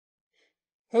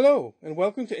Hello, and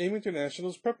welcome to AIM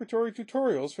International's preparatory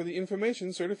tutorials for the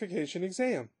Information Certification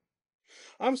Exam.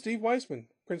 I'm Steve Weissman,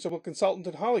 Principal Consultant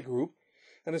at Holly Group,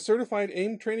 and a certified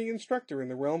AIM training instructor in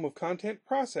the realm of content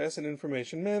process and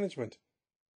information management.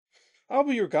 I'll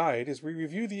be your guide as we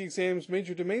review the exam's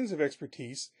major domains of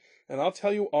expertise, and I'll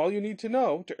tell you all you need to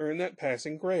know to earn that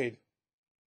passing grade.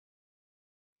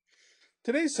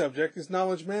 Today's subject is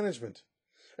knowledge management,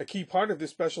 a key part of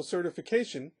this special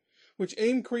certification, which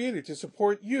AIM created to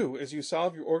support you as you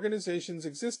solve your organization's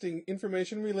existing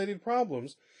information-related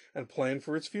problems and plan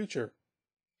for its future.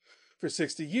 For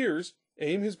 60 years,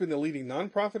 AIM has been the leading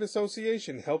nonprofit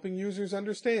association helping users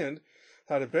understand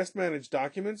how to best manage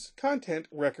documents, content,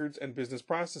 records, and business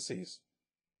processes.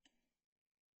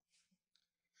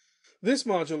 This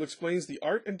module explains the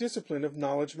art and discipline of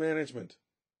knowledge management.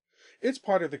 It's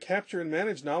part of the Capture and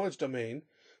Manage Knowledge domain,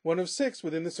 one of 6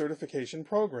 within the certification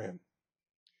program.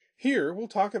 Here, we'll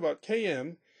talk about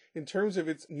KM in terms of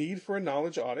its need for a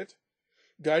knowledge audit,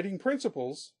 guiding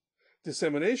principles,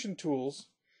 dissemination tools,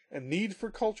 and need for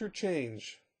culture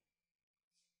change.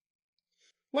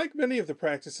 Like many of the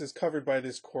practices covered by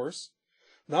this course,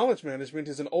 knowledge management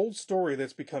is an old story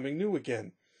that's becoming new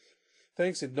again,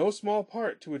 thanks in no small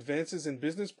part to advances in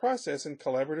business process and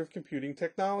collaborative computing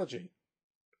technology.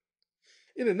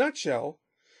 In a nutshell,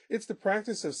 it's the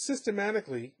practice of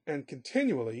systematically and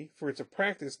continually, for it's a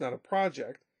practice, not a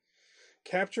project,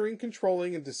 capturing,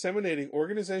 controlling, and disseminating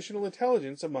organizational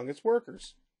intelligence among its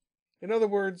workers. In other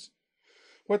words,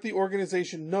 what the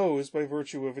organization knows by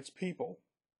virtue of its people.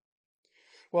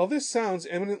 While this sounds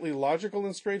eminently logical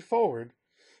and straightforward,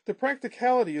 the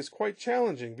practicality is quite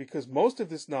challenging because most of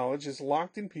this knowledge is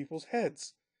locked in people's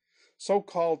heads,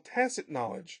 so-called tacit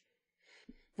knowledge,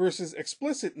 versus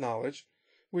explicit knowledge,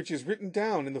 which is written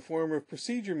down in the form of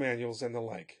procedure manuals and the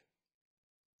like.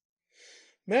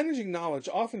 Managing knowledge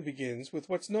often begins with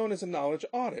what's known as a knowledge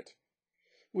audit,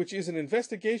 which is an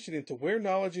investigation into where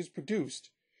knowledge is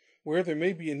produced, where there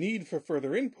may be a need for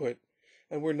further input,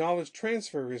 and where knowledge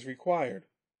transfer is required.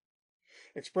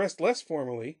 Expressed less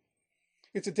formally,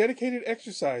 it's a dedicated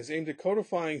exercise aimed at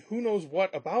codifying who knows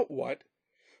what about what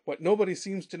nobody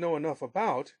seems to know enough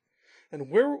about, and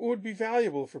where it would be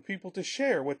valuable for people to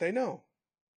share what they know.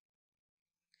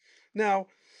 Now,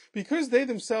 because they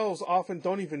themselves often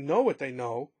don't even know what they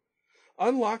know,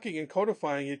 unlocking and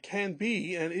codifying it can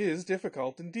be and is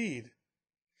difficult indeed.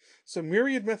 So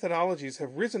myriad methodologies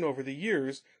have risen over the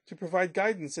years to provide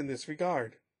guidance in this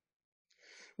regard.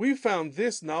 We've found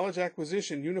this Knowledge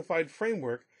Acquisition Unified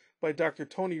Framework by Dr.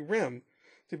 Tony Rem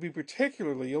to be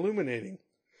particularly illuminating.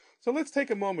 So let's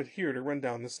take a moment here to run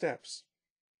down the steps.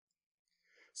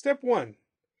 Step 1.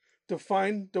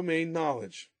 Define domain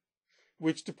knowledge.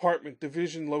 Which department,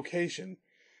 division, location,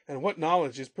 and what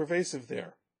knowledge is pervasive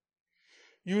there.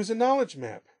 Use a knowledge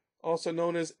map, also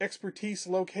known as expertise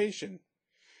location.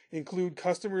 Include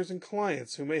customers and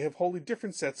clients who may have wholly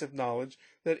different sets of knowledge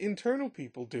that internal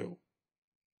people do.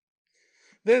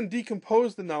 Then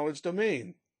decompose the knowledge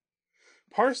domain.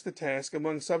 Parse the task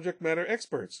among subject matter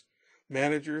experts,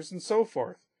 managers, and so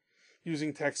forth,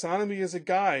 using taxonomy as a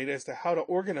guide as to how to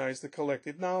organize the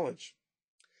collected knowledge.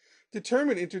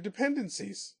 Determine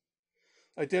interdependencies.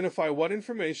 Identify what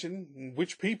information and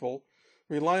which people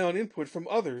rely on input from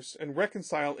others and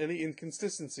reconcile any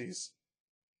inconsistencies.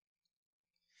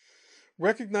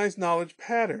 Recognize knowledge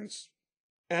patterns.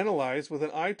 Analyze with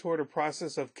an eye toward a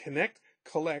process of connect,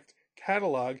 collect,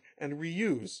 catalog, and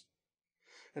reuse.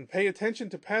 And pay attention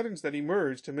to patterns that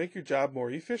emerge to make your job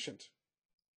more efficient.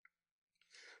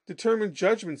 Determine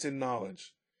judgments in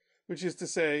knowledge, which is to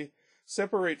say,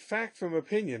 separate fact from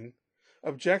opinion,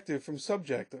 objective from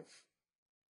subjective.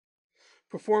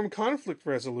 Perform conflict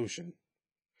resolution.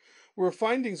 Where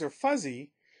findings are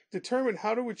fuzzy, determine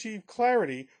how to achieve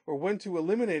clarity or when to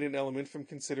eliminate an element from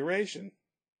consideration.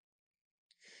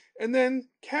 And then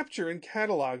capture and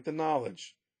catalog the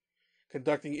knowledge,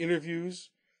 conducting interviews,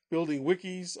 building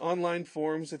wikis, online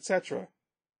forums, etc.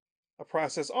 A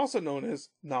process also known as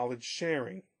knowledge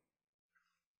sharing.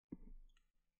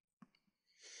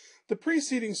 The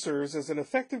preceding serves as an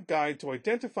effective guide to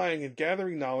identifying and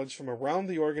gathering knowledge from around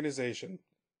the organization.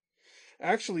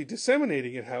 Actually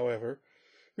disseminating it, however,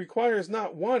 requires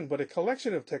not one but a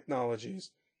collection of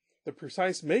technologies, the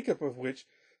precise makeup of which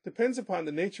depends upon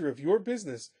the nature of your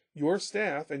business, your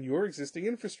staff, and your existing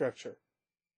infrastructure.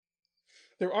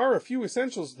 There are a few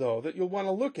essentials, though, that you'll want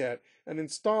to look at and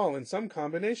install in some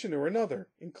combination or another,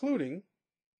 including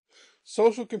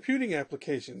social computing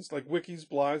applications like wikis,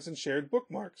 blogs, and shared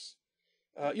bookmarks.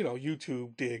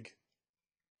 YouTube, Dig.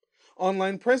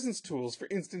 Online presence tools for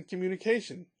instant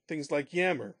communication, things like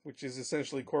Yammer, which is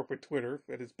essentially corporate Twitter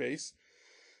at its base,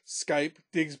 Skype,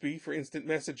 Digsby for instant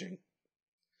messaging,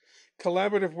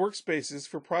 collaborative workspaces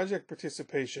for project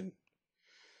participation,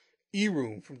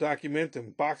 eRoom from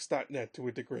Documentum, Box.net to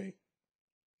a degree,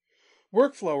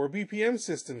 workflow or BPM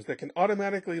systems that can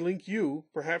automatically link you,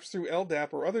 perhaps through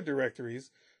LDAP or other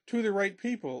directories, to the right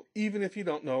people, even if you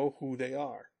don't know who they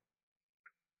are.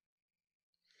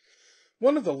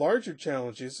 One of the larger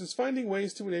challenges is finding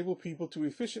ways to enable people to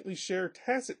efficiently share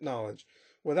tacit knowledge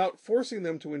without forcing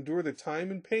them to endure the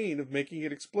time and pain of making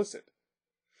it explicit.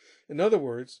 In other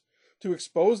words, to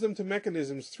expose them to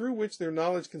mechanisms through which their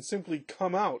knowledge can simply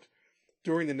come out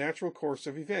during the natural course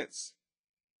of events.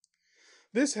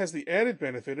 This has the added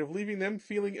benefit of leaving them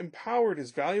feeling empowered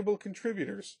as valuable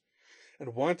contributors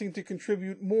and wanting to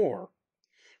contribute more,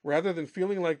 rather than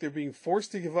feeling like they're being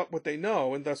forced to give up what they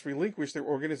know and thus relinquish their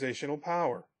organizational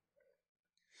power.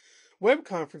 Web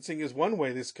conferencing is one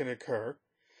way this can occur,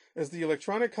 as the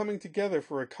electronic coming together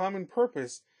for a common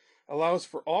purpose allows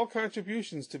for all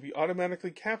contributions to be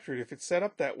automatically captured if it's set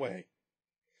up that way.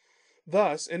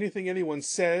 Thus, anything anyone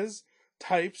says,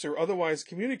 types, or otherwise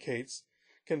communicates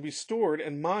can be stored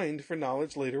and mined for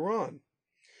knowledge later on,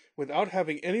 without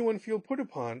having anyone feel put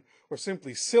upon or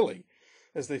simply silly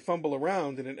as they fumble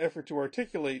around in an effort to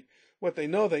articulate what they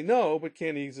know but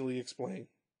can't easily explain.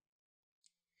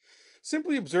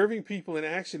 Simply observing people in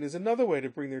action is another way to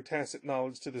bring their tacit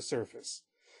knowledge to the surface,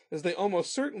 as they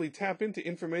almost certainly tap into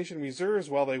information reserves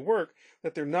while they work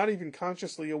that they're not even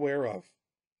consciously aware of.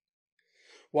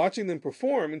 Watching them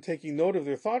perform and taking note of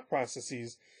their thought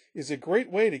processes is a great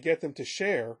way to get them to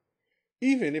share,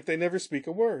 even if they never speak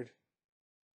a word.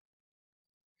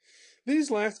 These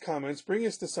last comments bring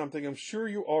us to something I'm sure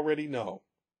you already know,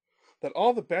 that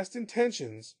all the best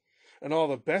intentions and all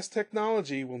the best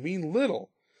technology will mean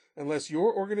little unless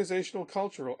your organizational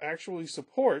culture actually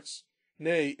supports,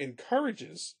 nay,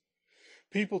 encourages,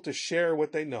 people to share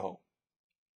what they know.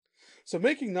 So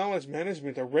making knowledge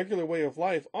management a regular way of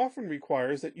life often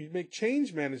requires that you make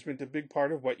change management a big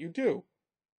part of what you do.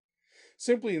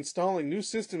 Simply installing new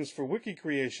systems for wiki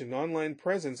creation, online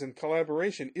presence, and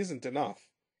collaboration isn't enough.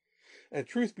 And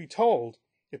truth be told,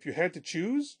 if you had to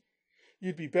choose,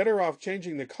 you'd be better off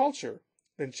changing the culture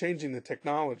than changing the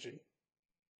technology.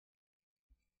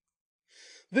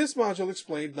 This module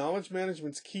explained knowledge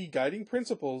management's key guiding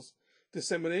principles,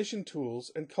 dissemination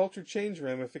tools, and culture change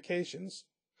ramifications,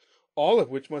 all of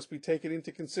which must be taken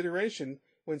into consideration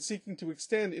when seeking to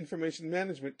extend information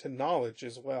management to knowledge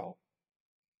as well.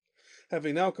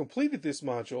 Having now completed this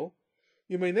module,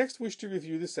 you may next wish to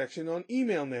review the section on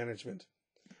email management,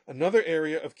 another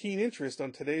area of keen interest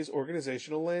on today's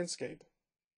organizational landscape.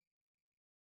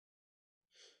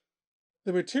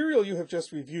 The material you have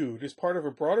just reviewed is part of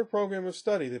a broader program of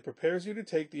study that prepares you to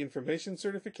take the Information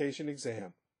Certification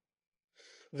exam.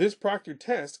 This proctored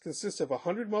test consists of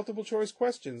 100 multiple-choice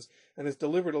questions and is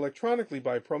delivered electronically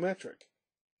by Prometric.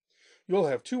 You'll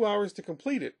have 2 hours to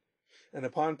complete it, and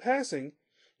upon passing,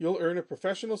 you'll earn a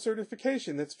professional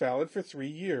certification that's valid for 3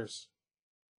 years.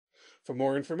 For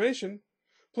more information,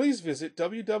 please visit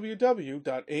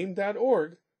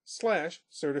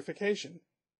www.aim.org/certification.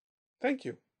 Thank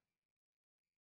you.